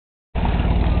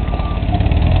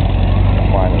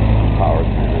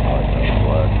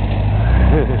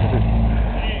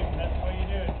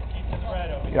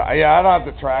Yeah, I don't have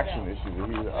the traction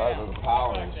issue. The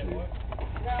power issue.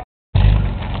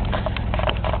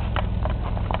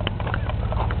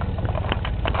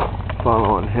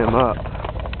 Following him up.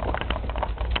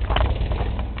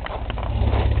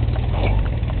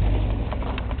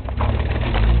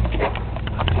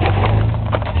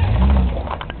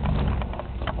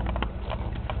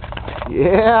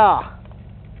 Yeah!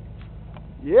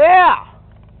 Yeah!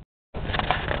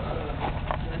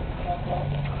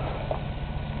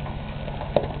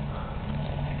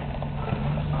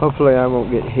 Hopefully I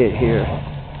won't get hit here.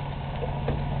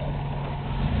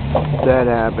 If that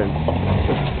happens.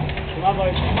 Come on,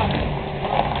 boys, come on.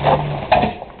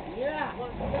 Yeah,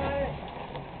 got it.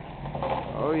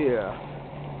 Oh yeah.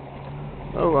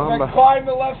 Oh, I'm Like climb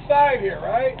the left side here,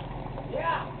 right?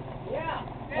 Yeah.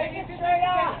 Take it straight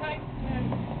on.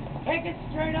 Take it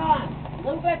straight on. A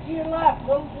little bit to your left.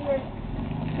 Little to your.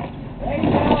 There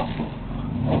you go.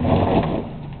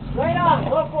 Straight on.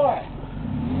 Go for it.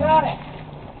 You got it.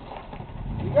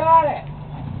 You got it.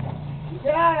 You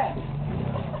got it.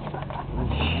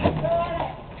 You got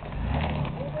it.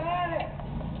 You got it.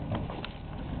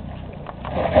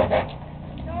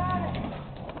 You got it.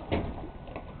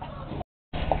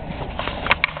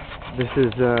 This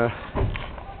is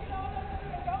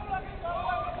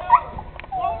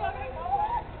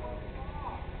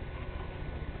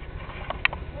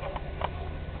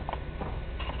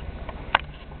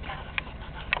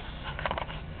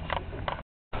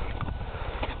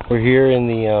we're here in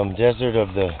the desert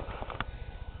of the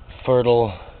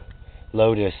fertile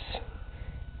lotus,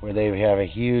 where they have a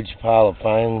huge pile of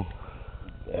fine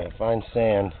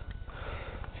sand.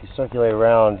 If you circulate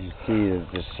around, you see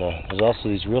there's also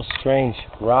these real strange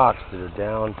rocks that are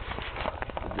down,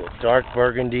 dark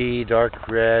burgundy, dark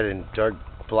red, and dark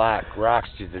black rocks.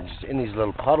 They're just in these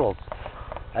little puddles,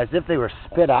 as if they were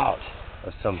spit out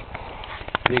of some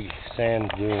big sand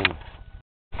dune.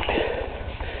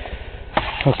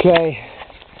 Okay,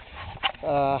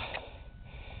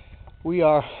 we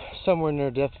are somewhere near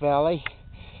Death Valley.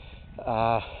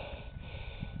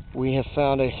 We have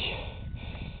found a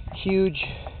huge,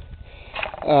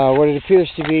 what it appears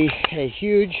to be a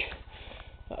huge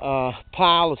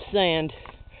pile of sand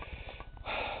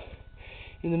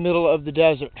in the middle of the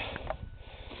desert.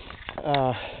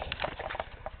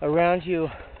 Around you,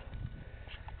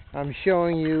 I'm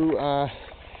showing you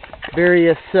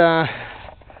various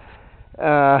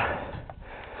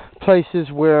places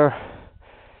where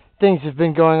things have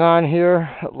been going on here.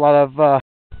 A lot of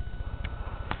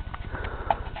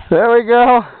there we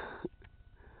go.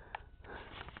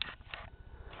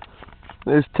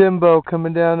 There's Timbo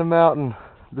coming down the mountain,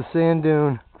 the sand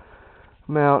dune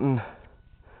mountain.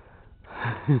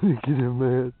 Look at him,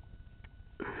 man.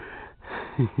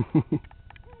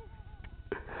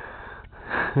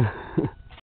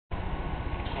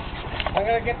 I'm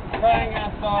gonna get the praying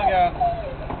ass dog out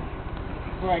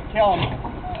before I kill him.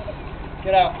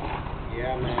 Get out.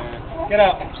 Yeah, man. Get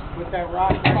out. Put that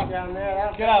rock right down there.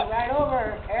 That'll Get out. right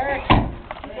over, Eric.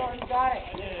 You got it.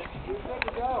 You're good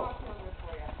to go.